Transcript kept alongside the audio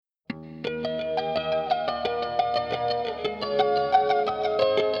Hi,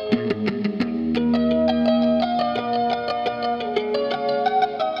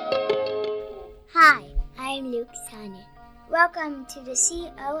 I'm Luke Sonnen. Welcome to the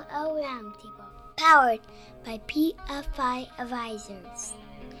COO Roundtable, powered by PFI Advisors.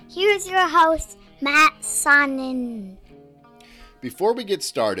 Here's your host, Matt Sonnen. Before we get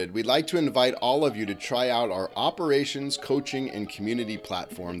started, we'd like to invite all of you to try out our operations, coaching, and community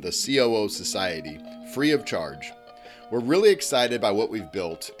platform, the COO Society, free of charge. We're really excited by what we've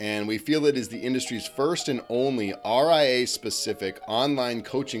built, and we feel it is the industry's first and only RIA-specific online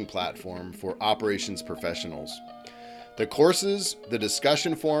coaching platform for operations professionals. The courses, the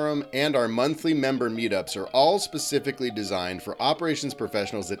discussion forum, and our monthly member meetups are all specifically designed for operations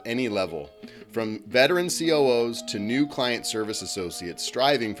professionals at any level, from veteran COOs to new client service associates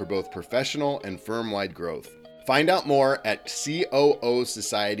striving for both professional and firm-wide growth. Find out more at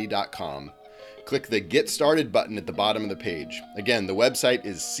coosociety.com. Click the Get Started button at the bottom of the page. Again, the website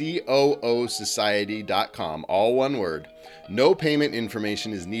is coosociety.com, all one word. No payment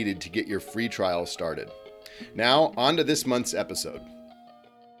information is needed to get your free trial started. Now, on to this month's episode.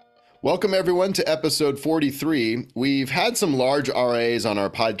 Welcome, everyone, to episode 43. We've had some large RIAs on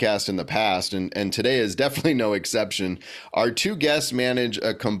our podcast in the past, and today is definitely no exception. Our two guests manage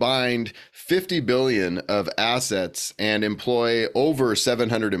a combined $50 billion of assets and employ over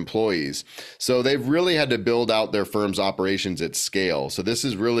 700 employees. So they've really had to build out their firm's operations at scale. So this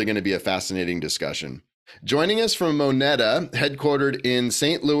is really going to be a fascinating discussion. Joining us from Moneta, headquartered in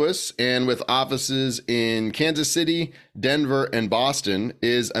St. Louis and with offices in Kansas City, Denver, and Boston,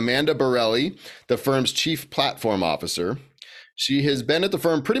 is Amanda Borelli, the firm's Chief Platform Officer. She has been at the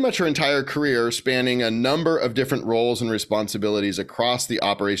firm pretty much her entire career, spanning a number of different roles and responsibilities across the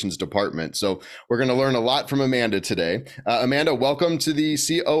operations department. So we're going to learn a lot from Amanda today. Amanda, welcome to the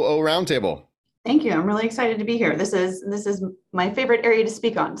COO Roundtable. Thank you. I'm really excited to be here. This is my favorite area to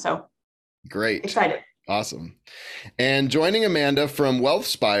speak on. So great. Excited. Awesome. And joining Amanda from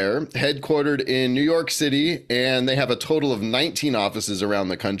WealthSpire, headquartered in New York City, and they have a total of 19 offices around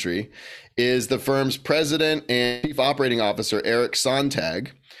the country, is the firm's president and chief operating officer, Eric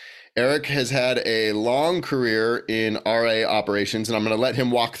Sontag. Eric has had a long career in RIA operations, and I'm going to let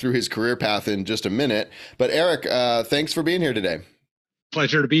him walk through his career path in just a minute. But Eric, thanks for being here today.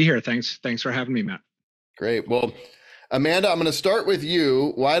 Pleasure to be here. Thanks for having me, Matt. Great. Well, Amanda, I'm going to start with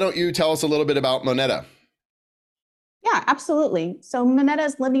you. Why don't you tell us a little bit about Moneta? Yeah, absolutely. So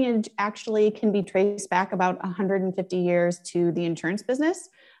Moneta's lineage actually can be traced back about 150 years to the insurance business.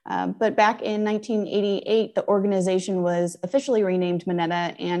 But back in 1988, the organization was officially renamed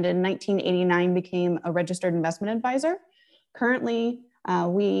Moneta, and in 1989 became a registered investment advisor. Currently,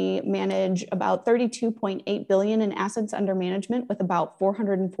 we manage about $32.8 billion in assets under management with about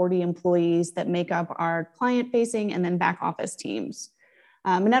 440 employees that make up our client-facing and then back office teams.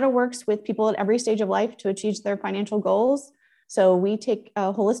 Moneta works with people at every stage of life to achieve their financial goals. So we take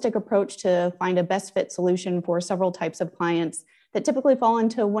a holistic approach to find a best fit solution for several types of clients that typically fall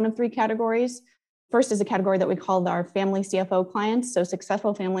into one of three categories. First is a category that we call our family CFO clients, so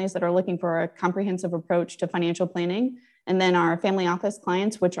successful families that are looking for a comprehensive approach to financial planning. And then our family office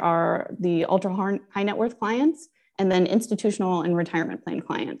clients, which are the ultra high net worth clients, and then institutional and retirement plan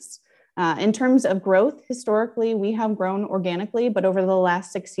clients. In terms of growth, historically, we have grown organically, but over the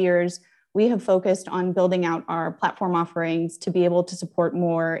last 6 years, we have focused on building out our platform offerings to be able to support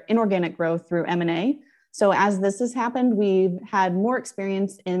more inorganic growth through M&A. So as this has happened, we've had more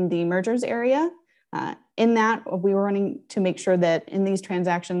experience in the mergers area. In that, we were running to make sure that in these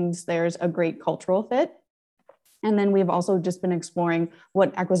transactions, there's a great cultural fit. And then we've also just been exploring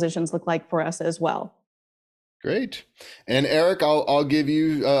what acquisitions look like for us as well. Great. And Eric, I'll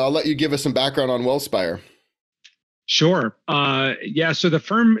let you give us some background on WealthSpire. Sure. So the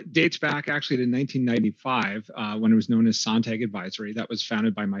firm dates back actually to 1995 when it was known as Sontag Advisory. That was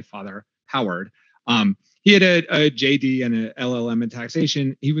founded by my father, Howard. He had a JD and an LLM in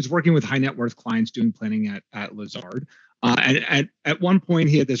taxation. He was working with high net worth clients doing planning at Lazard. And at one point,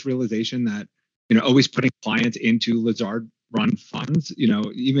 he had this realization that, always putting clients into Lazard run funds,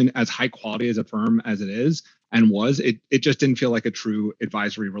 even as high quality as a firm as it is and was, it just didn't feel like a true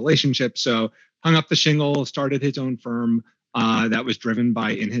advisory relationship. So hung up the shingle, started his own firm that was driven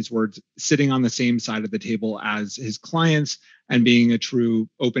by, in his words, sitting on the same side of the table as his clients and being a true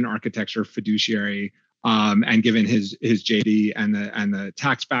open architecture fiduciary. And given his JD and the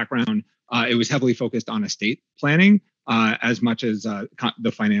tax background, it was heavily focused on estate planning as much as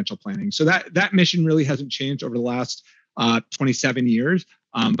the financial planning. So that mission really hasn't changed over the last 27 years.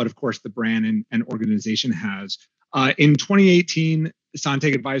 But of course, the brand and organization has. In 2018,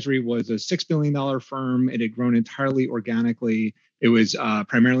 Sontag Advisory was a $6 billion firm. It had grown entirely organically. It was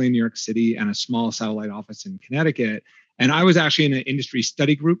primarily in New York City and a small satellite office in Connecticut. And I was actually in an industry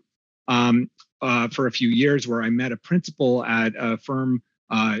study group for a few years where I met a principal at a firm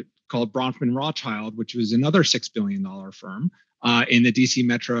called Bronfman Rothschild, which was another $6 billion firm in the DC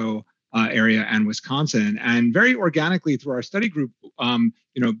metro area and Wisconsin. And very organically through our study group,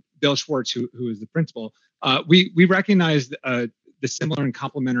 Bill Schwartz, who is the principal, we recognized the similar and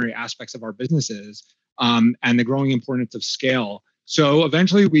complementary aspects of our businesses and the growing importance of scale. So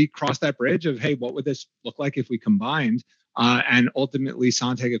eventually we crossed that bridge of, hey, what would this look like if we combined? And ultimately,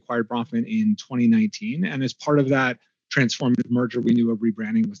 Sontag acquired Bronfman in 2019. And as part of that transformative merger, we knew a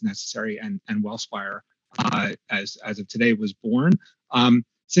rebranding was necessary, and Wellspire, as of today, was born.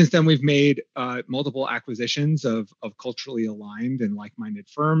 Since then, we've made multiple acquisitions of culturally aligned and like-minded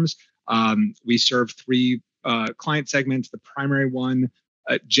firms. We serve three client segments. The primary one,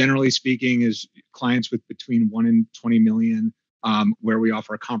 generally speaking, is clients with between 1 and 20 million, where we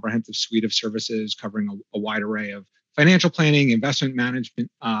offer a comprehensive suite of services covering a wide array of financial planning, investment management,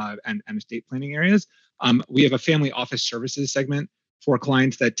 and estate planning areas. We have a family office services segment for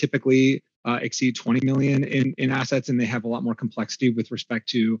clients that typically exceed 20 million in assets, and they have a lot more complexity with respect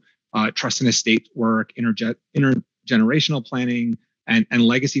to trust and estate work, intergenerational planning, and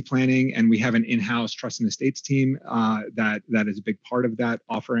legacy planning. And we have an in-house trust and estates team that is a big part of that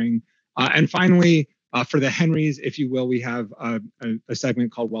offering. And finally, for the Henrys, if you will, we have a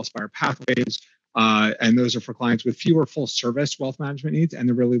segment called Wellspire Pathways, and those are for clients with fewer full service wealth management needs, and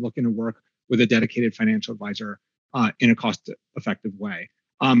they're really looking to work with a dedicated financial advisor in a cost-effective way.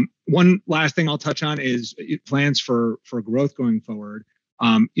 One last thing I'll touch on is plans for growth going forward.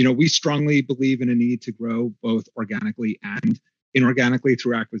 We strongly believe in a need to grow both organically and inorganically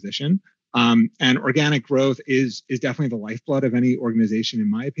through acquisition. And organic growth is definitely the lifeblood of any organization, in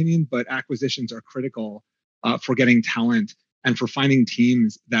my opinion, but acquisitions are critical for getting talent and for finding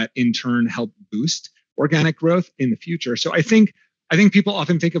teams that in turn help boost organic growth in the future. So I think people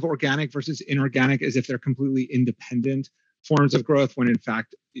often think of organic versus inorganic as if they're completely independent forms of growth, when in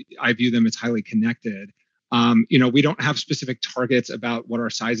fact, I view them as highly connected. We don't have specific targets about what our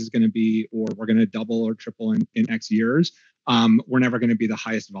size is going to be, or we're going to double or triple in X years. We're never going to be the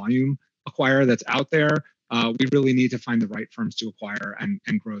highest volume acquirer that's out there. We really need to find the right firms to acquire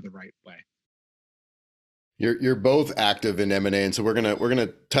and grow the right way. You're both active in M&A, and so we're gonna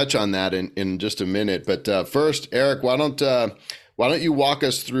touch on that in just a minute. But first, Eric, why don't you walk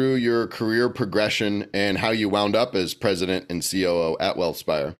us through your career progression and how you wound up as president and COO at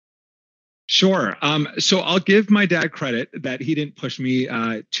Wellspire? Sure. So I'll give my dad credit that he didn't push me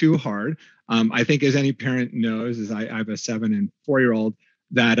too hard. I think, as any parent knows, as I have a 7 and 4-year-old,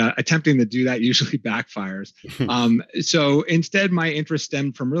 that attempting to do that usually backfires. So instead, my interest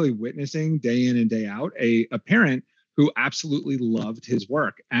stemmed from really witnessing day in and day out a parent who absolutely loved his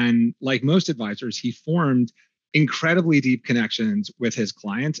work. And like most advisors, he formed incredibly deep connections with his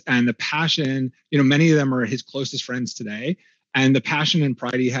clients, and the passion, many of them are his closest friends today. And the passion and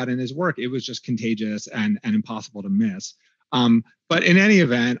pride he had in his work, it was just contagious and impossible to miss. But in any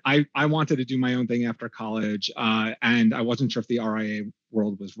event, I wanted to do my own thing after college, and I wasn't sure if the RIA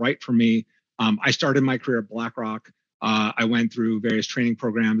world was right for me. I started my career at BlackRock. I went through various training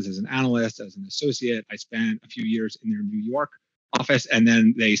programs as an analyst, as an associate. I spent a few years in their New York office, and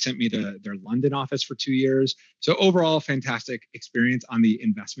then they sent me to their London office for 2 years. So overall, fantastic experience on the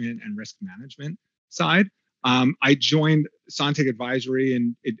investment and risk management side. I joined Sontag Advisory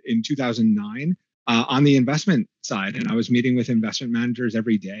in 2009 on the investment side, and I was meeting with investment managers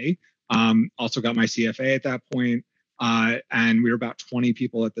every day. Also got my CFA at that point, and we were about 20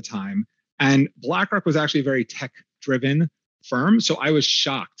 people at the time. And BlackRock was actually a very tech-driven firm, so I was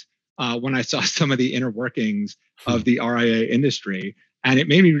shocked when I saw some of the inner workings of the RIA industry.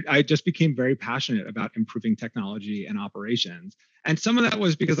 And I just became very passionate about improving technology and operations. And some of that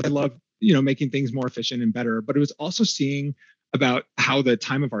was because I love, making things more efficient and better, but it was also seeing about how the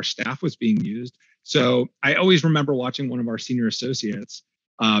time of our staff was being used. So I always remember watching one of our senior associates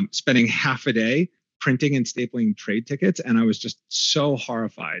spending half a day printing and stapling trade tickets. And I was just so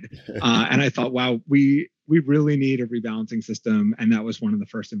horrified. And I thought, wow, we really need a rebalancing system. And that was one of the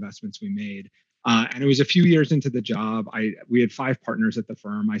first investments we made. And it was a few years into the job. We had 5 partners at the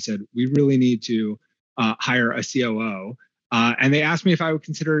firm. I said, we really need to hire a COO. And they asked me if I would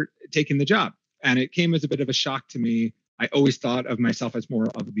consider taking the job. And it came as a bit of a shock to me. I always thought of myself as more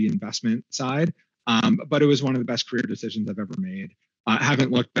of the investment side, but it was one of the best career decisions I've ever made. I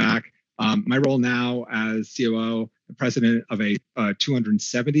haven't looked back. My role now as COO, president of a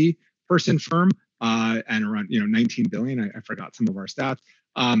 270-person firm, and around 19 billion. I forgot some of our stats.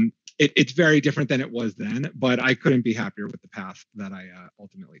 It's very different than it was then, but I couldn't be happier with the path that I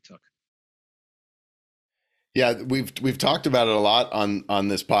ultimately took. Yeah, we've talked about it a lot on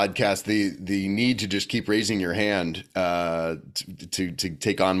this podcast. The need to just keep raising your hand to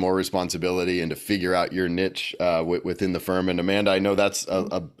take on more responsibility and to figure out your niche within the firm. And Amanda, I know that's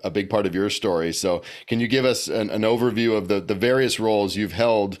a big part of your story. So can you give us an overview of the various roles you've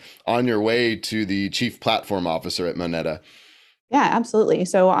held on your way to the Chief Platform Officer at Moneta? Yeah, absolutely.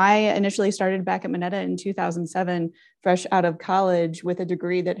 So I initially started back at Moneta in 2007, fresh out of college with a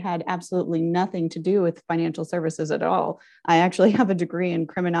degree that had absolutely nothing to do with financial services at all. I actually have a degree in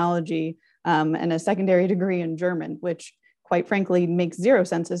criminology and a secondary degree in German, which quite frankly makes zero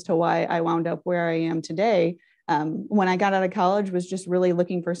sense as to why I wound up where I am today. When I got out of college, was just really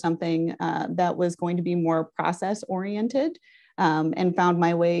looking for something that was going to be more process oriented. And found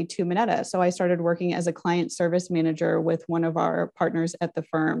my way to Moneta. So I started working as a client service manager with one of our partners at the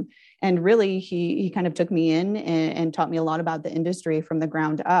firm. And really, he kind of took me in and taught me a lot about the industry from the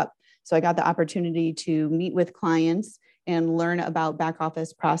ground up. So I got the opportunity to meet with clients and learn about back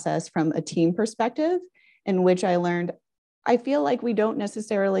office process from a team perspective, in which I learned, I feel like we don't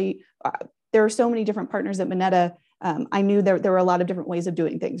necessarily, there are so many different partners at Moneta. I knew there were a lot of different ways of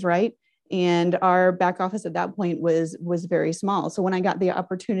doing things, right? And our back office at that point was very small. So when I got the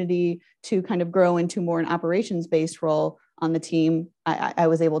opportunity to kind of grow into more an operations-based role on the team, I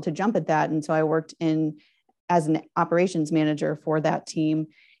was able to jump at that. And so I worked as an operations manager for that team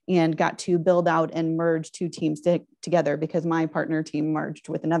and got to build out and merge two teams together because my partner team merged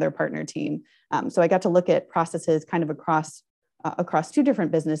with another partner team. So I got to look at processes kind of across two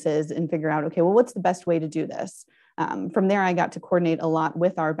different businesses and figure out, okay, well, what's the best way to do this? From there, I got to coordinate a lot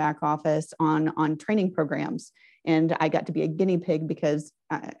with our back office on training programs. And I got to be a guinea pig because,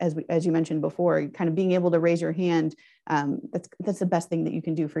 as you mentioned before, kind of being able to raise your hand, that's the best thing that you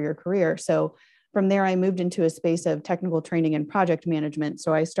can do for your career. So from there, I moved into a space of technical training and project management.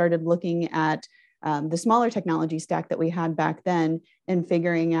 So I started looking at the smaller technology stack that we had back then and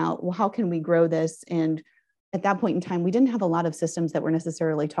figuring out, well, how can we grow this? And at that point in time, we didn't have a lot of systems that were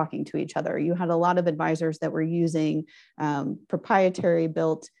necessarily talking to each other. You had a lot of advisors that were using proprietary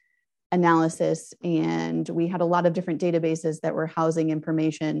built analysis, and we had a lot of different databases that were housing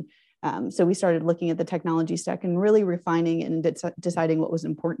information. So we started looking at the technology stack and really refining and deciding what was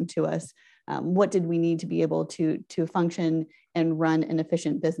important to us. What did we need to be able to function and run an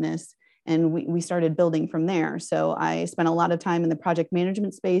efficient business? And we started building from there. So I spent a lot of time in the project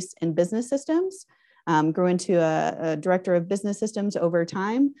management space and business systems. Grew into a director of business systems over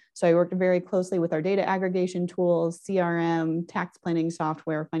time. So I worked very closely with our data aggregation tools, CRM, tax planning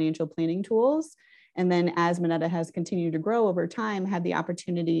software, financial planning tools. And then as Moneta has continued to grow over time, had the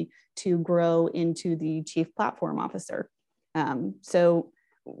opportunity to grow into the chief platform officer. So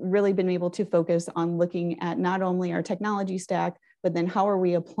really been able to focus on looking at not only our technology stack, but then how are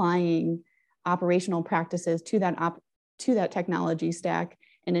we applying operational practices to that technology stack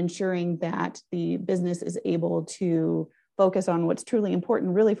and ensuring that the business is able to focus on what's truly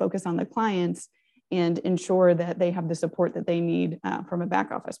important, really focus on the clients and ensure that they have the support that they need from a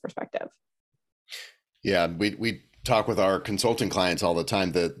back office perspective. Yeah, we talk with our consulting clients all the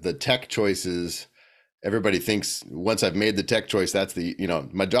time. The tech choices, everybody thinks once I've made the tech choice, that's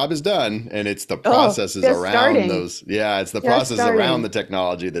my job is done. And it's the processes around those. Yeah, it's the process around the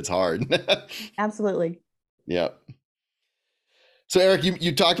technology that's hard. Absolutely. Yep. So Eric,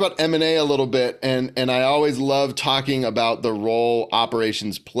 you talked about M&A a little bit, and I always love talking about the role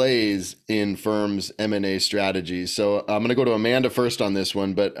operations plays in firms' M&A strategies. So I'm going to go to Amanda first on this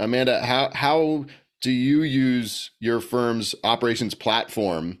one. But Amanda, how do you use your firm's operations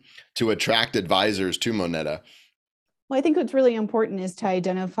platform to attract advisors to Moneta? Well, I think what's really important is to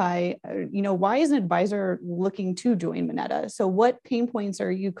identify, why is an advisor looking to join Moneta? So what pain points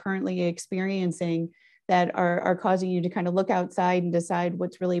are you currently experiencing that are causing you to kind of look outside and decide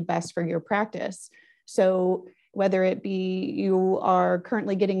what's really best for your practice? So whether it be you are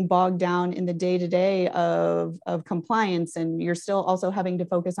currently getting bogged down in the day-to-day of compliance and you're still also having to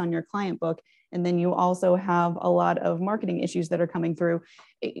focus on your client book, and then you also have a lot of marketing issues that are coming through,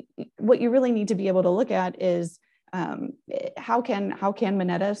 what you really need to be able to look at is how can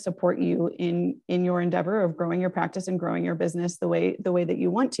Moneta support you in your endeavor of growing your practice and growing your business the way that you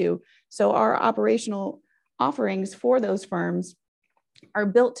want to. So our operational offerings for those firms are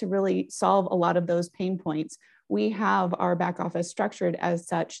built to really solve a lot of those pain points. We have our back office structured as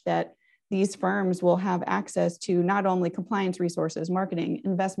such that these firms will have access to not only compliance resources, marketing,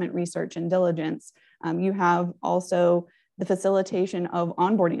 investment research, and diligence. You have also the facilitation of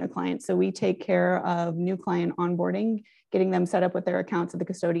onboarding a client. So we take care of new client onboarding, getting them set up with their accounts of the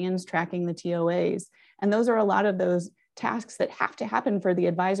custodians, tracking the TOAs. And those are a lot of those tasks that have to happen for the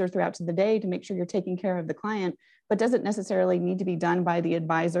advisor throughout the day to make sure you're taking care of the client, but doesn't necessarily need to be done by the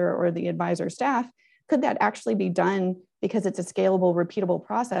advisor or the advisor staff. Could that actually be done, because it's a scalable, repeatable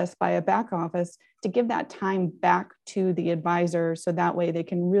process, by a back office to give that time back to the advisor so that way they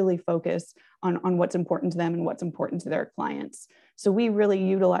can really focus on what's important to them and what's important to their clients. So we really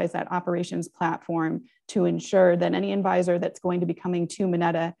utilize that operations platform to ensure that any advisor that's going to be coming to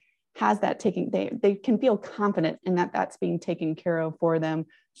Moneta has that they can feel confident in that that's being taken care of for them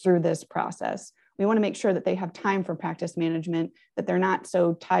through this process. We want to make sure that they have time for practice management, that they're not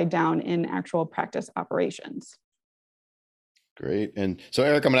so tied down in actual practice operations. Great. And so,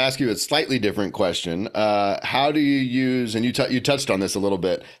 Eric, I'm going to ask you a slightly different question. How do you use, and you touched on this a little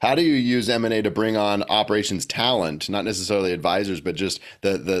bit, how do you use M&A to bring on operations talent, not necessarily advisors, but just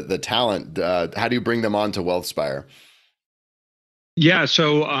the talent? How do you bring them on to WealthSpire? Yeah.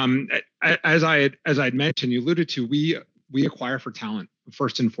 So as I'd mentioned, you alluded to, we acquire for talent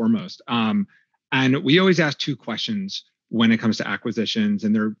first and foremost. And we always ask two questions when it comes to acquisitions,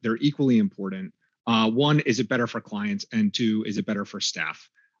 and they're equally important. One, is it better for clients? And two, is it better for staff?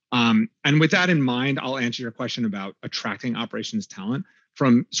 And with that in mind, I'll answer your question about attracting operations talent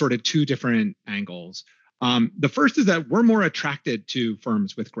from sort of two different angles. The first is that we're more attracted to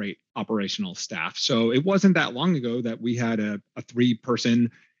firms with great operational staff. So it wasn't that long ago that we had a 3-person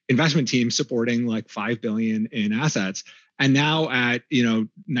investment team supporting like 5 billion in assets. And now at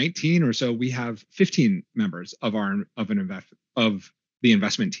 19 or so, we have 15 members of the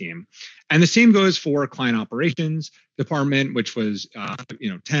investment team. And the same goes for client operations department, which was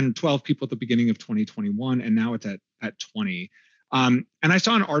 10, 12 people at the beginning of 2021, and now it's at 20. And I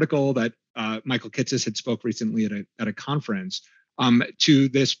saw an article that Michael Kitces had spoke recently at a conference to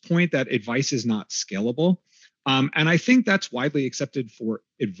this point that advice is not scalable. And I think that's widely accepted for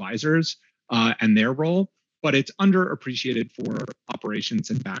advisors and their role, but it's underappreciated for operations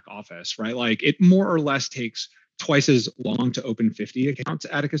and back office, right? Like, it more or less takes twice as long to open 50 accounts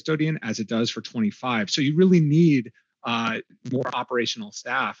at a custodian as it does for 25. So you really need more operational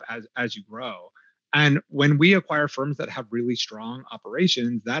staff as you grow. And when we acquire firms that have really strong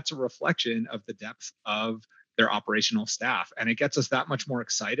operations, that's a reflection of the depth of their operational staff. And it gets us that much more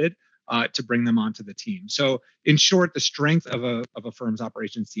excited to bring them onto the team. So in short, the strength of a firm's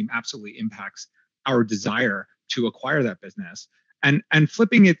operations team absolutely impacts our desire to acquire that business. And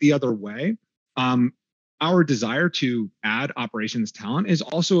flipping it the other way, our desire to add operations talent is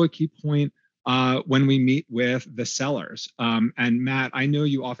also a key point when we meet with the sellers. And Matt, I know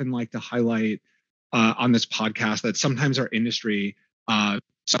you often like to highlight on this podcast that sometimes our industry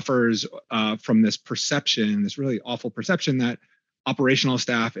suffers from this perception, this really awful perception that operational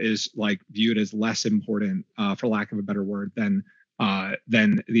staff is like viewed as less important, for lack of a better word, than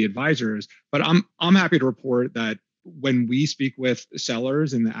the advisors. But I'm happy to report that when we speak with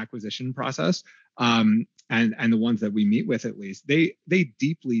sellers in the acquisition process, and the ones that we meet with, at least, they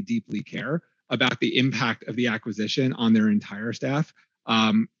deeply, deeply care about the impact of the acquisition on their entire staff.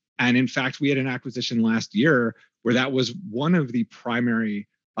 And in fact, we had an acquisition last year where that was one of the primary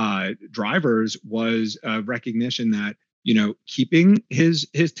drivers, was recognition that keeping his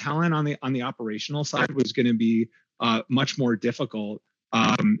talent on the operational side was going to be much more difficult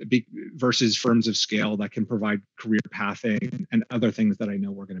versus firms of scale that can provide career pathing and other things that I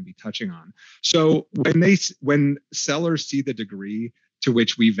know we're going to be touching on. So when sellers see the degree to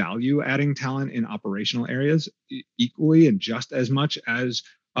which we value adding talent in operational areas equally and just as much as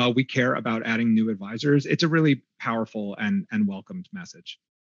we care about adding new advisors, it's a really powerful and welcomed message.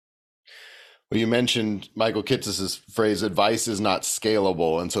 Well, you mentioned Michael Kitces' phrase, advice is not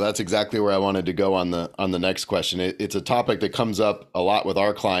scalable. And so that's exactly where I wanted to go on the next question. It's a topic that comes up a lot with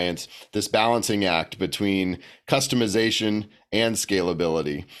our clients, this balancing act between customization and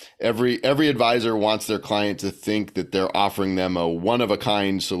scalability. Every advisor wants their client to think that they're offering them a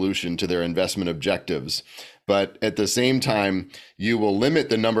one-of-a-kind solution to their investment objectives. But at the same time, you will limit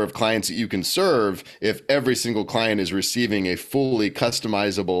the number of clients that you can serve if every single client is receiving a fully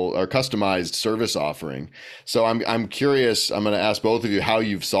customizable or customized service offering. So I'm curious, I'm going to ask both of you how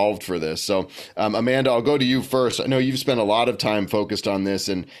you've solved for this. So Amanda, I'll go to you first. I know you've spent a lot of time focused on this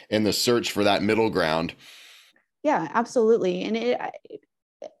and in the search for that middle ground. Yeah, absolutely. And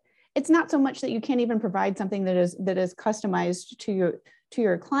it's not so much that you can't even provide something that is customized to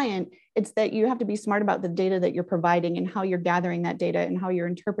your client. It's that you have to be smart about the data that you're providing and how you're gathering that data and how you're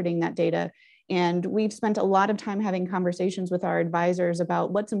interpreting that data. And we've spent a lot of time having conversations with our advisors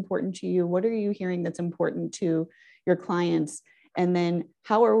about what's important to you. What are you hearing that's important to your clients? And then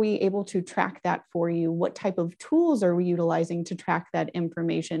how are we able to track that for you? What type of tools are we utilizing to track that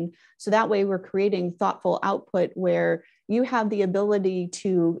information? So that way we're creating thoughtful output where you have the ability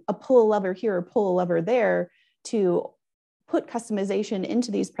to pull a lever here or pull a lever there to put customization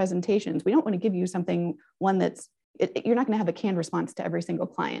into these presentations. We don't want to give you one that's, you're not going to have a canned response to every single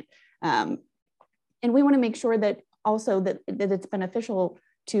client. And we want to make sure that also that it's beneficial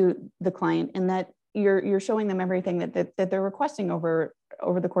to the client and that you're showing them everything that they're requesting over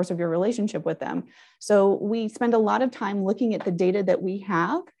the course of your relationship with them. So we spend a lot of time looking at the data that we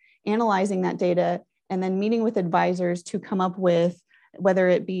have, analyzing that data, and then meeting with advisors to come up with whether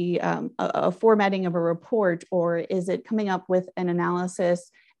it be a formatting of a report, or is it coming up with an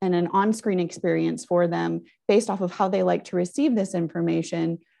analysis and an on-screen experience for them based off of how they like to receive this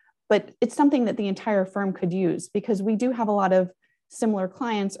information. But it's something that the entire firm could use because we do have a lot of similar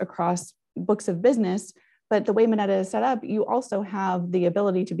clients across books of business, but the way Minetta is set up, you also have the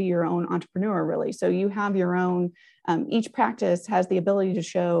ability to be your own entrepreneur, really. So you have your own, each practice has the ability to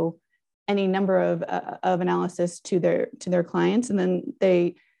show any number of analysis to their clients. And then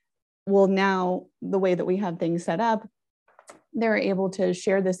they will now, the way that we have things set up, they're able to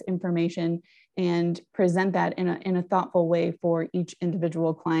share this information and present that in a thoughtful way for each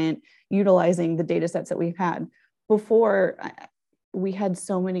individual client, utilizing the data sets that we've had. Before, we had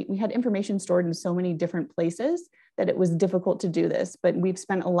information stored in so many different places that it was difficult to do this, but we've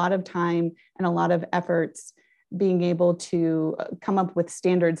spent a lot of time and a lot of efforts being able to come up with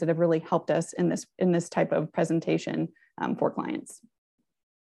standards that have really helped us in this type of presentation for clients.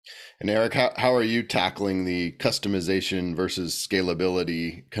 And Eric, how are you tackling the customization versus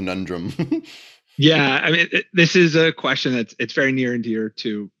scalability conundrum? Yeah, I mean, this is a question it's very near and dear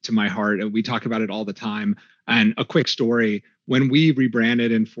to my heart. We talk about it all the time. And a quick story, when we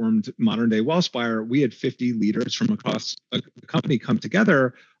rebranded and formed Modern Day Wellspire, we had 50 leaders from across the company come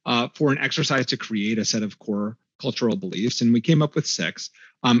together for an exercise to create a set of core cultural beliefs. And we came up with 6.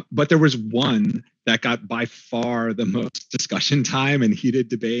 But there was one that got by far the most discussion time and heated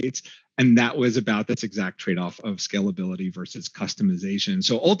debates. And that was about this exact trade-off of scalability versus customization.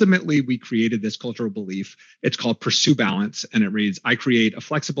 So ultimately, we created this cultural belief. It's called Pursue Balance. And it reads, I create a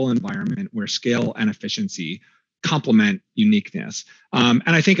flexible environment where scale and efficiency complement uniqueness. And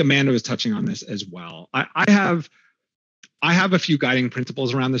I think Amanda was touching on this as well. I have a few guiding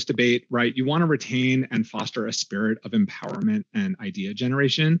principles around this debate, right? You want to retain and foster a spirit of empowerment and idea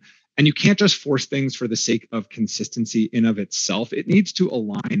generation. And you can't just force things for the sake of consistency in of itself. It needs to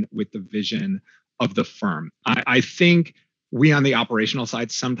align with the vision of the firm. I think we on the operational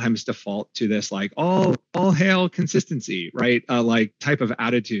side sometimes default to this like all hail consistency, right? Like type of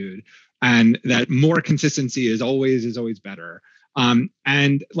attitude, and that more consistency is always better.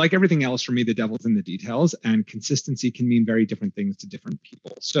 And like everything else, for me, the devil's in the details, and consistency can mean very different things to different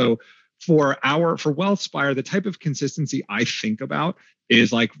people. So for Wellspire, the type of consistency I think about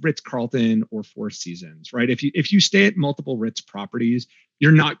is like Ritz-Carlton or Four Seasons, right? If you stay at multiple Ritz properties,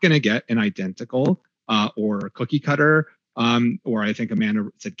 you're not going to get an identical or cookie cutter, or I think Amanda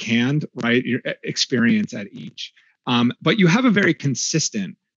said canned, right? Your experience at each. But you have a very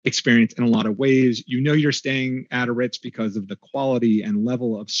consistent experience in a lot of ways. You know you're staying at a Ritz because of the quality and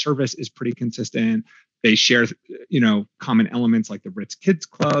level of service is pretty consistent. They share, common elements like the Ritz Kids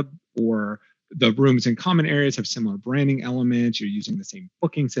Club, or the rooms in common areas have similar branding elements. You're using the same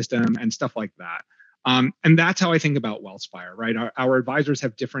booking system and stuff like that. And that's how I think about Wellspire, right? Our advisors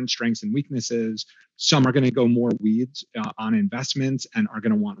have different strengths and weaknesses. Some are going to go more weeds on investments and are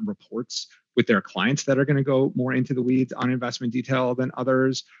going to want reports with their clients that are going to go more into the weeds on investment detail than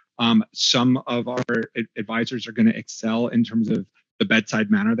others. Some of our advisors are going to excel in terms of the bedside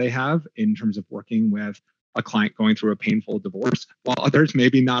manner they have in terms of working with a client going through a painful divorce, while others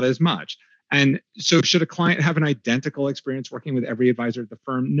maybe not as much. And so should a client have an identical experience working with every advisor at the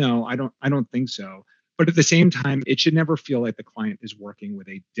firm? No, I don't think so. But at the same time, it should never feel like the client is working with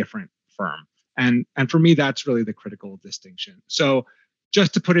a different firm. And for me, that's really the critical distinction. So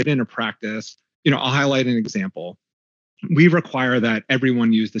just to put it into practice, I'll highlight an example. We require that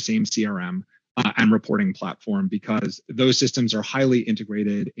everyone use the same CRM and reporting platform because those systems are highly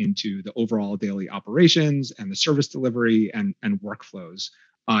integrated into the overall daily operations and the service delivery and workflows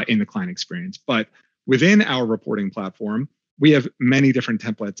in the client experience. But within our reporting platform, we have many different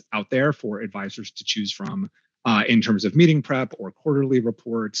templates out there for advisors to choose from in terms of meeting prep or quarterly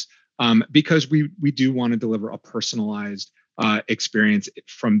reports, because we do want to deliver a personalized experience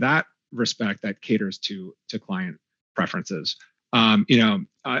from that respect that caters to client preferences.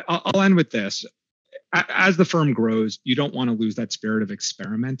 I'll end with this. As the firm grows, you don't want to lose that spirit of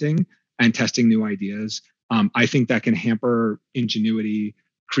experimenting and testing new ideas. I think that can hamper ingenuity,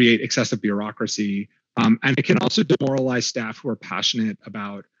 create excessive bureaucracy, and it can also demoralize staff who are passionate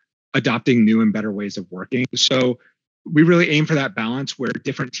about adopting new and better ways of working. So we really aim for that balance where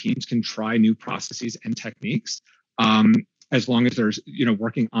different teams can try new processes and techniques, as long as there's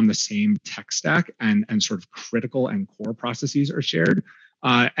working on the same tech stack and sort of critical and core processes are shared.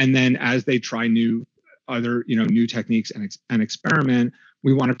 And then as they try new techniques and experiment,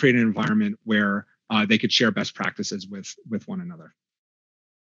 we want to create an environment where they could share best practices with one another.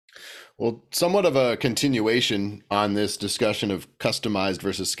 Well, somewhat of a continuation on this discussion of customized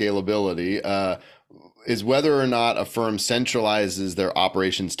versus scalability is whether or not a firm centralizes their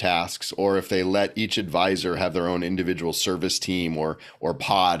operations tasks, or if they let each advisor have their own individual service team or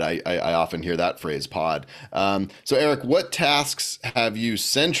pod. I often hear that phrase, pod. So Eric, what tasks have you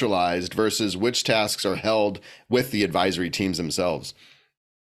centralized versus which tasks are held with the advisory teams themselves?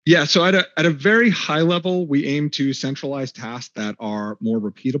 Yeah, so at a very high level, we aim to centralize tasks that are more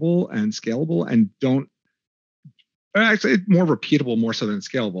repeatable and scalable, and actually more repeatable more so than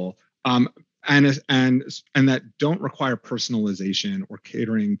scalable, and that don't require personalization or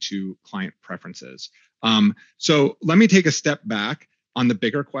catering to client preferences. So let me take a step back on the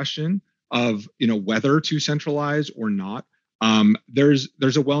bigger question of whether to centralize or not. There's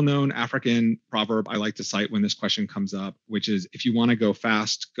a well-known African proverb I like to cite when this question comes up, which is, if you want to go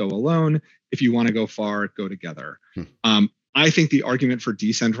fast, go alone. If you want to go far, go together. I think the argument for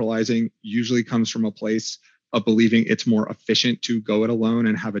decentralizing usually comes from a place of believing it's more efficient to go it alone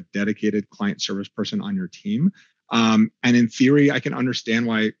and have a dedicated client service person on your team. And in theory, I can understand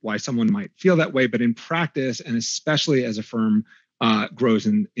why someone might feel that way, but in practice, and especially as a firm grows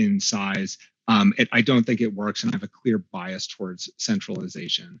in size, I don't think it works, and I have a clear bias towards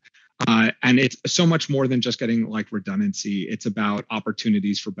centralization. And it's so much more than just getting redundancy. It's about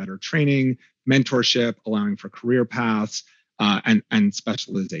opportunities for better training, mentorship, allowing for career paths, and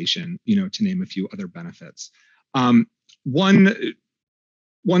specialization, to name a few other benefits. One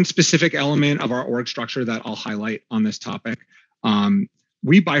specific element of our org structure that I'll highlight on this topic,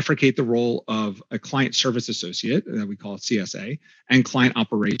 we bifurcate the role of a client service associate, that we call CSA, and client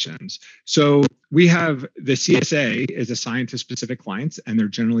operations. So we have the CSA is assigned to specific clients, and they're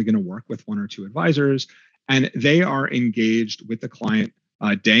generally going to work with one or two advisors, and they are engaged with the client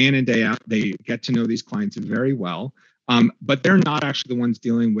day in and day out. They get to know these clients very well, but they're not actually the ones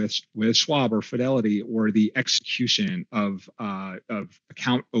dealing with Schwab or Fidelity or the execution of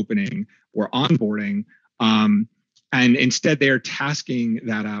account opening or onboarding. And instead, they are tasking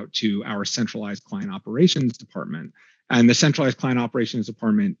that out to our centralized client operations department. And the centralized client operations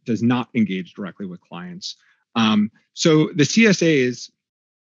department does not engage directly with clients. So the CSAs,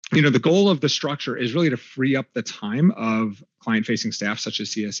 the goal of the structure is really to free up the time of client-facing staff, such as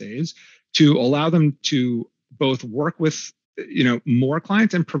CSAs, to allow them to both work with more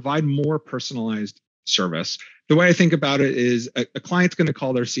clients and provide more personalized service. The way I think about it is a client's going to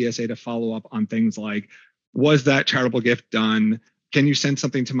call their CSA to follow up on things like, was that charitable gift done? Can you send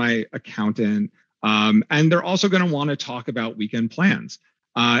something to my accountant? And they're also going to want to talk about weekend plans.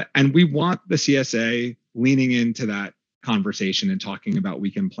 And we want the CSA leaning into that conversation and talking about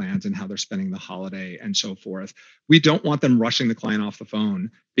weekend plans and how they're spending the holiday and so forth. We don't want them rushing the client off the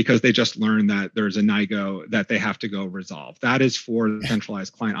phone because they just learned that there's a NIGO that they have to go resolve. That is for the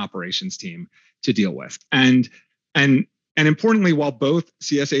centralized client operations team to deal with. And importantly, while both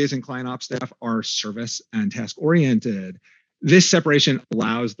CSAs and client ops staff are service and task oriented, this separation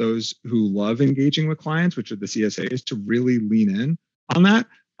allows those who love engaging with clients, which are the CSAs, to really lean in on that.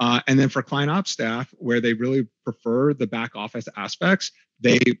 And then for client ops staff, where they really prefer the back office aspects,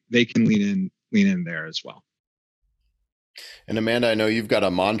 they can lean in there as well. And Amanda, I know you've got a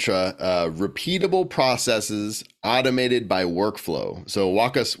mantra: repeatable processes automated by workflow. So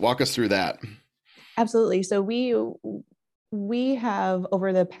walk us through that. Absolutely. So we have,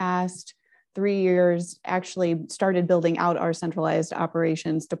 over the past 3 years, actually started building out our centralized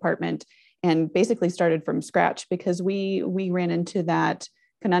operations department, and basically started from scratch because we ran into that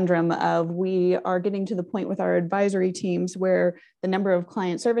conundrum of, we are getting to the point with our advisory teams where the number of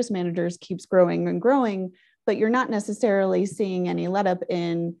client service managers keeps growing and growing, but you're not necessarily seeing any let up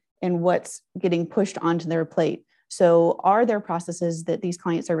in what's getting pushed onto their plate. So are there processes that these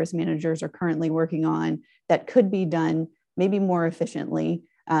client service managers are currently working on that could be done maybe more efficiently,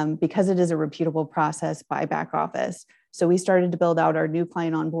 because it is a repeatable process by back office? So we started to build out our new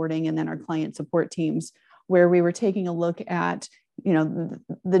client onboarding and then our client support teams, where we were taking a look at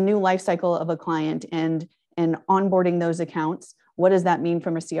the new life cycle of a client and onboarding those accounts. What does that mean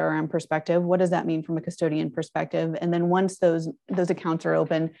from a CRM perspective? What does that mean from a custodian perspective? And then once those accounts are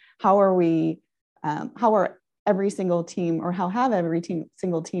open, how are we how are every single team, or how have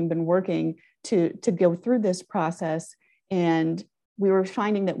single team been working to go through this process. And we were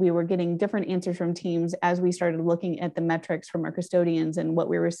finding that we were getting different answers from teams as we started looking at the metrics from our custodians and what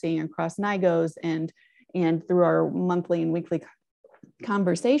we were seeing across NIGOs and through our monthly and weekly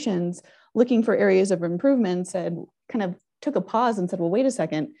conversations, looking for areas of improvement. Said, kind of took a pause and said, well, wait a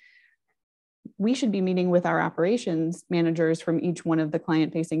second, we should be meeting with our operations managers from each one of the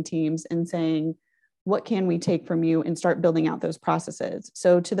client-facing teams and saying, what can we take from you, and start building out those processes.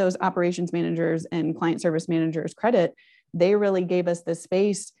 So to those operations managers and client service managers' credit, they really gave us the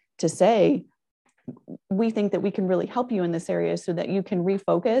space to say, we think that we can really help you in this area so that you can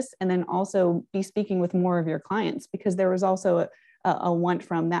refocus and then also be speaking with more of your clients, because there was also a want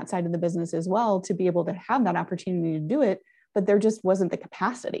from that side of the business as well to be able to have that opportunity to do it, but there just wasn't the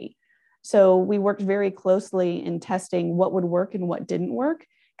capacity. So we worked very closely in testing what would work and what didn't work,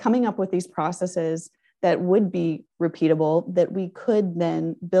 coming up with these processes that would be repeatable, that we could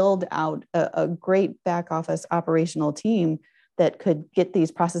then build out a great back office operational team that could get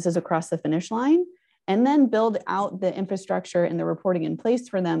these processes across the finish line, and then build out the infrastructure and the reporting in place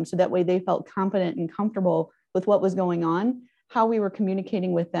for them. So that way they felt confident and comfortable with what was going on, how we were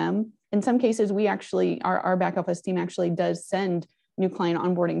communicating with them. In some cases, we actually, our back office team actually does send new client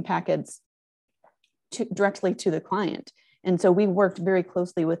onboarding packets directly to the client. And so we worked very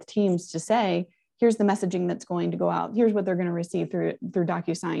closely with teams to say, here's the messaging that's going to go out. Here's what they're going to receive through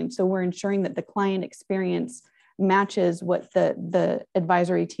DocuSign. So we're ensuring that the client experience matches what the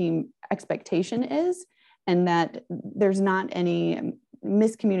advisory team expectation is, and that there's not any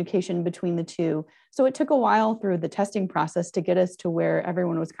miscommunication between the two. So it took a while through the testing process to get us to where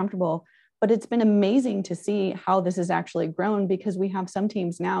everyone was comfortable. But it's been amazing to see how this has actually grown, because we have some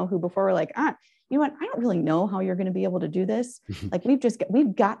teams now who before were like, you know what, I don't really know how you're going to be able to do this. Like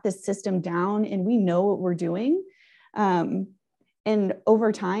we've got this system down and we know what we're doing. And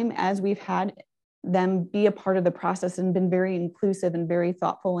over time, as we've had them be a part of the process and been very inclusive and very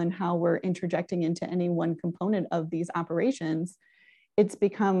thoughtful in how we're interjecting into any one component of these operations, it's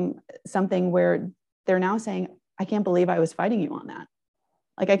become something where they're now saying, I can't believe I was fighting you on that.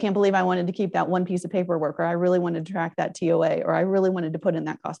 Like, I can't believe I wanted to keep that one piece of paperwork, or I really wanted to track that TOA, or I really wanted to put in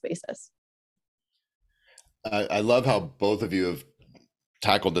that cost basis. I love how both of you have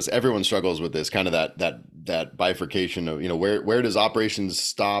tackled this. Everyone struggles with this kind of that bifurcation of, where does operations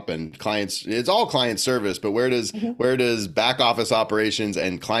stop and clients, it's all client service, but where does back office operations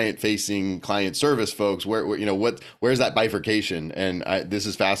and client service folks, where's that bifurcation? And this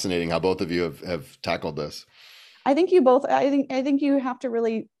is fascinating how both of you have tackled this. I think you have to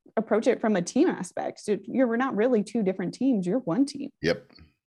really approach it from a team aspect. So we're not really two different teams. You're one team. Yep.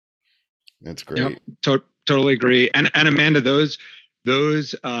 That's great. Yep. Totally agree. And Amanda, those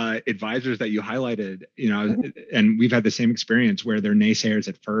advisors that you highlighted, and we've had the same experience where they're naysayers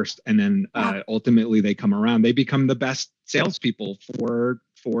at first, and then ultimately they come around. They become the best salespeople for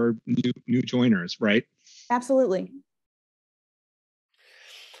new joiners, right? Absolutely.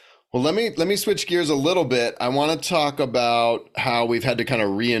 Well, let me switch gears a little bit. I want to talk about how we've had to kind of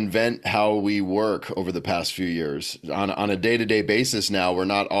reinvent how we work over the past few years. On a day-to-day basis now, we're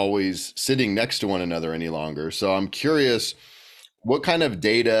not always sitting next to one another any longer. So I'm curious, what kind of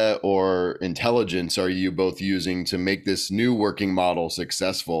data or intelligence are you both using to make this new working model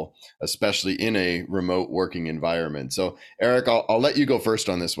successful, especially in a remote working environment? So Eric, I'll let you go first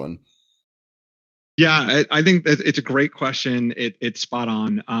on this one. Yeah, I think that it's a great question. It's spot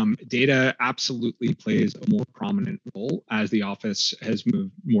on. Data absolutely plays a more prominent role as the office has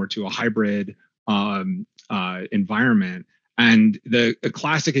moved more to a hybrid environment. And the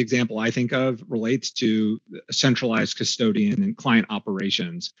classic example I think of relates to centralized custodian and client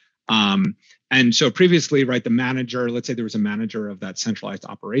operations. And so previously, right, the manager, let's say there was a manager of that centralized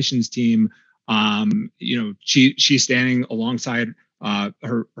operations team. She's standing alongside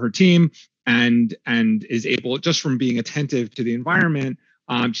her team. And is able, just from being attentive to the environment,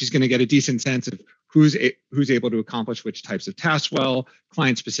 she's going to get a decent sense of who's able to accomplish which types of tasks well,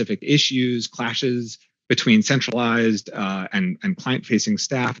 client-specific issues, clashes between centralized and client-facing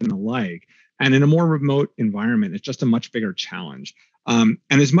staff and the like. And in a more remote environment, it's just a much bigger challenge. And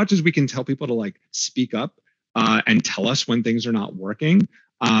as much as we can tell people to speak up and tell us when things are not working,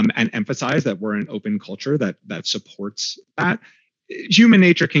 and emphasize that we're an open culture that supports that, human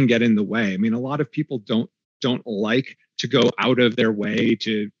nature can get in the way. I mean, a lot of people don't like to go out of their way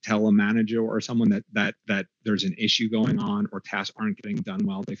to tell a manager or someone that there's an issue going on or tasks aren't getting done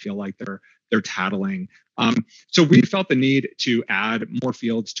well. They feel like they're tattling. So we felt the need to add more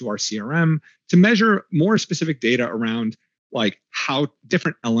fields to our CRM to measure more specific data around like how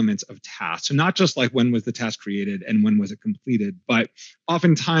different elements of tasks. So not just like when was the task created and when was it completed, but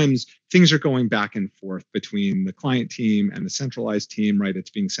oftentimes things are going back and forth between the client team and the centralized team, right? It's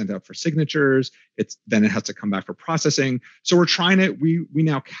being sent out for signatures. Then it has to come back for processing. So we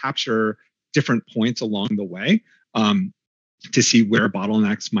now capture different points along the way to see where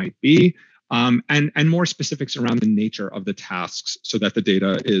bottlenecks might be, and more specifics around the nature of the tasks so that the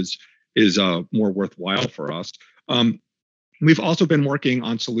data is more worthwhile for us. We've also been working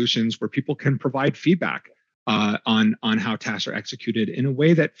on solutions where people can provide feedback on how tasks are executed in a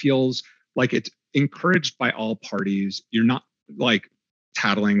way that feels like it's encouraged by all parties. You're not like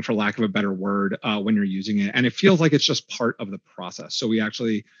tattling, for lack of a better word, when you're using it, and it feels like it's just part of the process. So we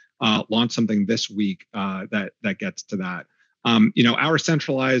actually launched something this week that gets to that. Our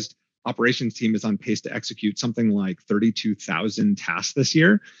centralized operations team is on pace to execute something like 32,000 tasks this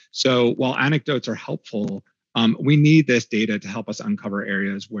year. So while anecdotes are helpful, we need this data to help us uncover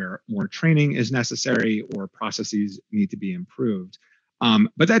areas where more training is necessary or processes need to be improved.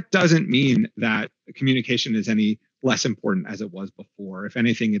 But that doesn't mean that communication is any less important as it was before. If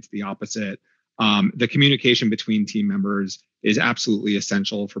anything, it's the opposite. The communication between team members is absolutely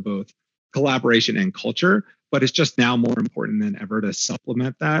essential for both collaboration and culture, but it's just now more important than ever to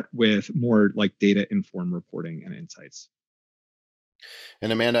supplement that with more like data-informed reporting and insights.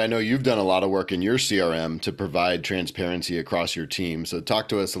 And Amanda, I know you've done a lot of work in your CRM to provide transparency across your team. So talk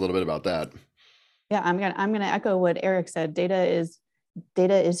to us a little bit about that. Yeah, I'm gonna echo what Eric said. Data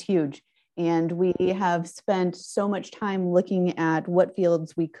is huge. And we have spent so much time looking at what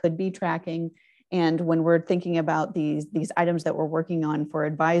fields we could be tracking. And when we're thinking about these items that we're working on for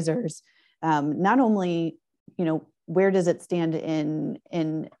advisors, not only, where does it stand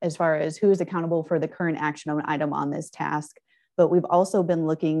in as far as who is accountable for the current action item on this task, but we've also been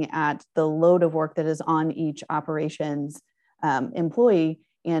looking at the load of work that is on each operations employee,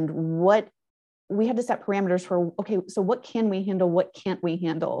 and what we had to set parameters for. Okay, so what can we handle? What can't we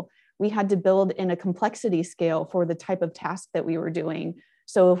handle? We had to build in a complexity scale for the type of task that we were doing.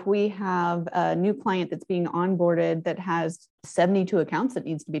 So if we have a new client that's being onboarded that has 72 accounts that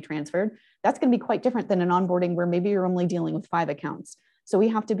needs to be transferred, that's going to be quite different than an onboarding where maybe you're only dealing with 5 accounts. So we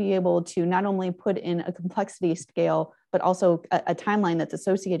have to be able to not only put in a complexity scale, but also a timeline that's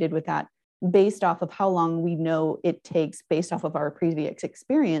associated with that based off of how long we know it takes based off of our previous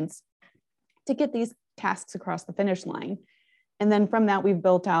experience to get these tasks across the finish line. And then from that, we've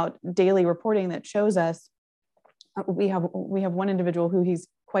built out daily reporting that shows us, we have one individual who he's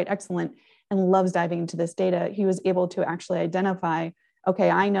quite excellent and loves diving into this data. He was able to actually identify, okay,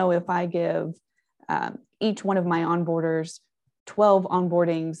 I know if I give each one of my onboarders 12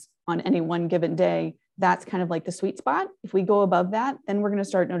 onboardings on any one given day, that's kind of like the sweet spot. If we go above that, then we're going to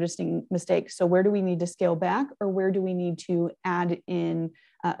start noticing mistakes. So where do we need to scale back, or where do we need to add in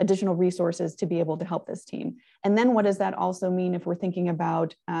additional resources to be able to help this team? And then what does that also mean if we're thinking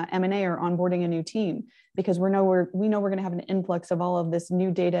about M&A or onboarding a new team? Because we know we're going to have an influx of all of this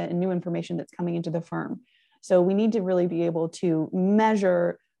new data and new information that's coming into the firm. So we need to really be able to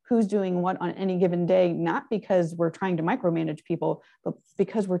measure who's doing what on any given day, not because we're trying to micromanage people, but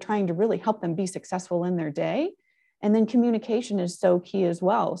because we're trying to really help them be successful in their day. And then communication is so key as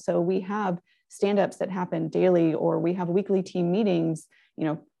well. So we have stand-ups that happen daily, or we have weekly team meetings,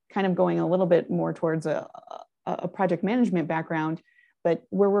 kind of going a little bit more towards a project management background, but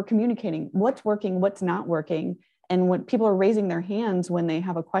where we're communicating what's working, what's not working. And when people are raising their hands when they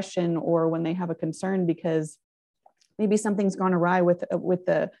have a question or when they have a concern because maybe something's gone awry with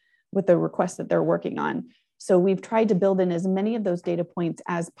the request that they're working on. So we've tried to build in as many of those data points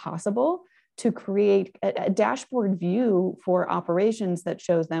as possible to create a dashboard view for operations that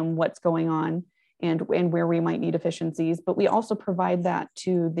shows them what's going on and where we might need efficiencies. But we also provide that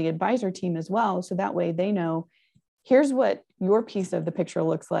to the advisor team as well. So that way they know, here's what your piece of the picture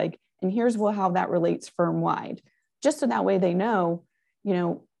looks like, and here's how that relates firm-wide. Just so that way they know,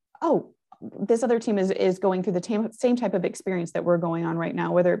 oh, this other team is going through the same type of experience that we're going on right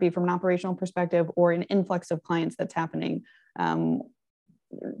now, whether it be from an operational perspective or an influx of clients that's happening.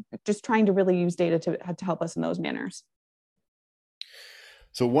 Just trying to really use data to help us in those manners.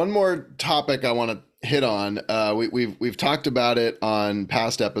 So one more topic I want to hit on. We've talked about it on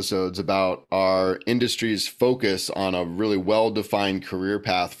past episodes about our industry's focus on a really well-defined career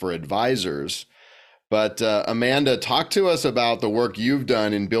path for advisors. But Amanda, talk to us about the work you've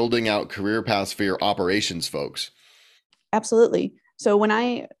done in building out career paths for your operations folks. Absolutely. So when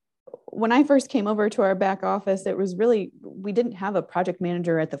I first came over to our back office, it was really, we didn't have a project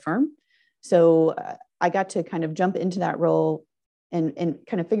manager at the firm. So I got to kind of jump into that role and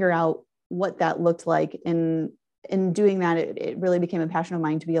kind of figure out what that looked like. And in doing that, it really became a passion of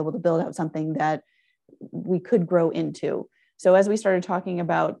mine to be able to build out something that we could grow into. So as we started talking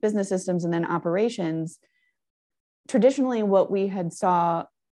about business systems and then operations, traditionally what we had saw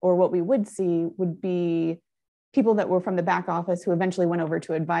or what we would see would be people that were from the back office who eventually went over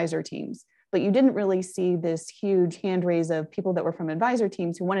to advisor teams. But you didn't really see this huge hand raise of people that were from advisor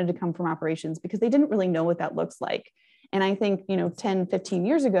teams who wanted to come from operations because they didn't really know what that looks like. And I think, 10, 15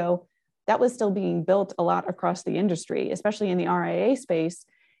 years ago, that was still being built a lot across the industry, especially in the RIA space.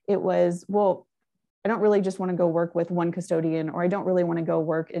 It was, well, I don't really just want to go work with one custodian, or I don't really want to go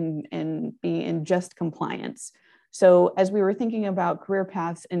work and be in just compliance. So as we were thinking about career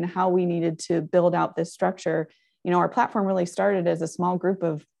paths and how we needed to build out this structure, our platform really started as a small group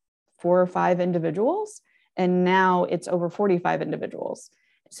of 4 or 5 individuals, and now it's over 45 individuals.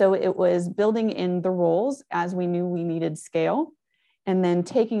 So it was building in the roles as we knew we needed scale, and then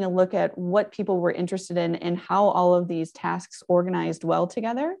taking a look at what people were interested in and how all of these tasks organized well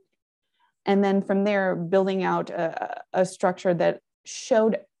together. And then from there, building out a structure that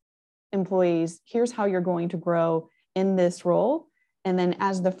showed employees, here's how you're going to grow in this role. And then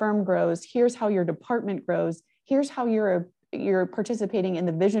as the firm grows, here's how your department grows. Here's how you're participating in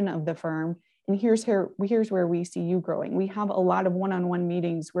the vision of the firm. And here's where we see you growing. We have a lot of one-on-one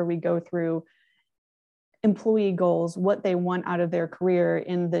meetings where we go through employee goals, what they want out of their career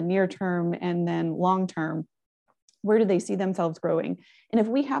in the near term and then long term. Where do they see themselves growing? And if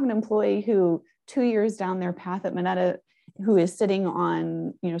we have an employee who 2 years down their path at Moneta, who is sitting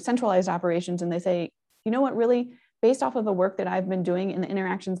on centralized operations, and they say, you know what, really, based off of the work that I've been doing and the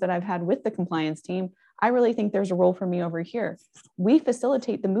interactions that I've had with the compliance team, I really think there's a role for me over here. We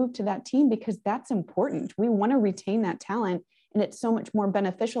facilitate the move to that team because that's important. We want to retain that talent. And it's so much more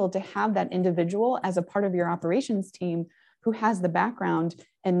beneficial to have that individual as a part of your operations team who has the background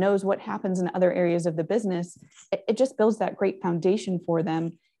and knows what happens in other areas of the business. It just builds that great foundation for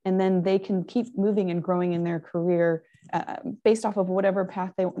them. And then they can keep moving and growing in their career based off of whatever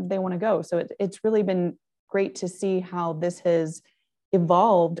path they want to go. So it's really been great to see how this has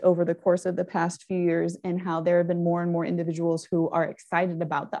evolved over the course of the past few years, and how there have been more and more individuals who are excited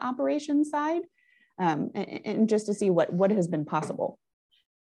about the operations side, and just to see what has been possible.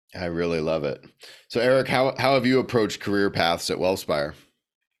 I really love it. So Eric, how have you approached career paths at Wellspire?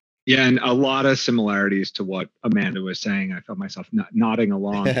 Yeah, and a lot of similarities to what Amanda was saying. I felt myself nodding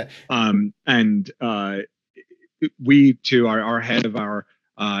along. And we too, our head of our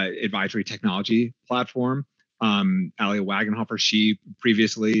advisory technology platform, Alia Wagenhofer, she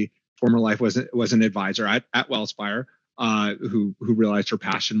previously, former life was an advisor at Wellspire, who realized her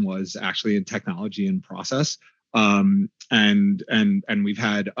passion was actually in technology and process. And we've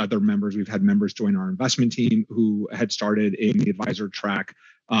had other members. We've had members join our investment team who had started in the advisor track.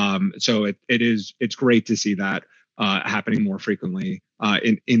 So it's great to see that happening more frequently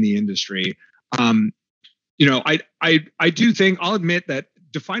in the industry. I do think, I'll admit that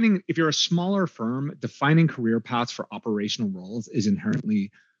if you're a smaller firm, defining career paths for operational roles is inherently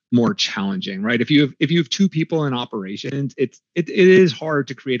more challenging, right? If you have 2 people in operations, it is hard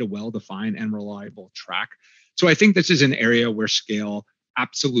to create a well-defined and reliable track. So I think this is an area where scale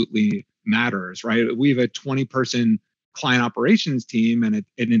absolutely matters, right? We have a 20-person client operations team, and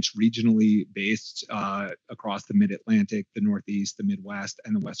it's regionally based across the Mid-Atlantic, the Northeast, the Midwest,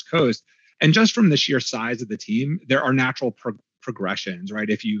 and the West Coast. And just from the sheer size of the team, there are natural progressions, right?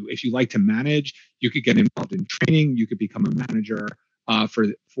 If you like to manage, you could get involved in training. You could become a manager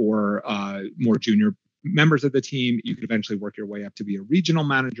for more junior members of the team. You could eventually work your way up to be a regional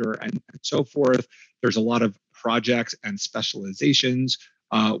manager and so forth. There's a lot of projects and specializations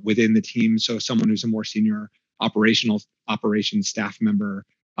within the team. So someone who's a more senior operations staff member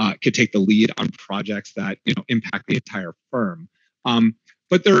could take the lead on projects that impact the entire firm.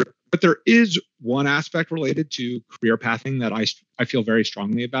 But there is one aspect related to career pathing that I feel very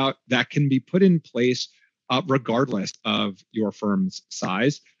strongly about that can be put in place regardless of your firm's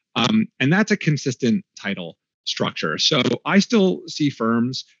size. And that's a consistent title structure. So I still see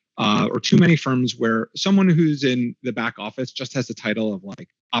firms or too many firms where someone who's in the back office just has the title of like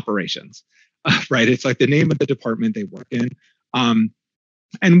operations, right? It's like the name of the department they work in.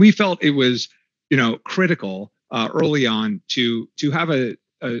 And we felt it was, critical early on to have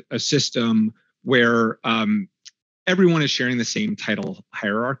a system where everyone is sharing the same title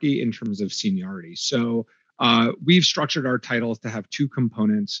hierarchy in terms of seniority. So we've structured our titles to have 2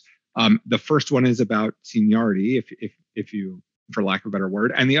 components. The first one is about seniority, if you, for lack of a better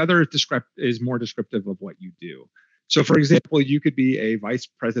word, and the other is more descriptive of what you do. So, for example, you could be a vice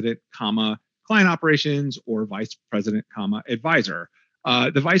president, client operations, or vice president, advisor.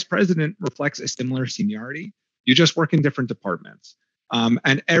 The vice president reflects a similar seniority, You just work in different departments.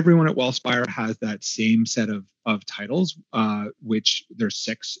 And everyone at Wellspire has that same set of titles, which there's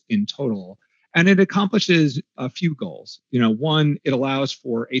 6 in total. And it accomplishes a few goals. One, it allows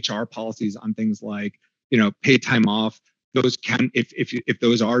for HR policies on things like, paid time off. Those can, if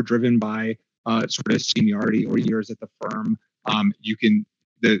those are driven by sort of seniority or years at the firm,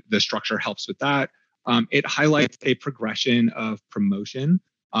 the structure helps with that. It highlights a progression of promotion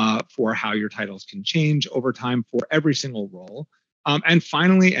for how your titles can change over time for every single role. And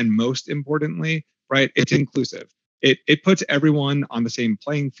finally, and most importantly, right, it's inclusive. It puts everyone on the same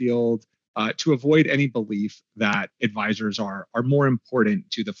playing field to avoid any belief that advisors are more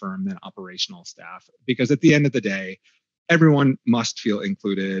important to the firm than operational staff. Because at the end of the day, everyone must feel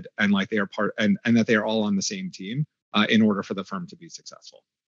included and like they are part and that they are all on the same team in order for the firm to be successful.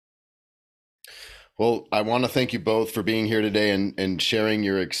 Well, I want to thank you both for being here today and sharing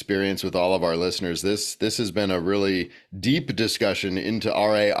your experience with all of our listeners. This has been a really deep discussion into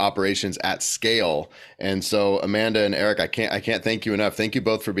RA operations at scale. And so, Amanda and Eric, I can't thank you enough. Thank you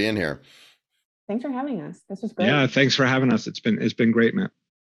both for being here. Thanks for having us. This was great. Yeah, thanks for having us. It's been great, Matt.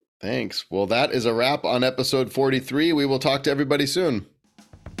 Thanks. Well, that is a wrap on episode 43. We will talk to everybody soon.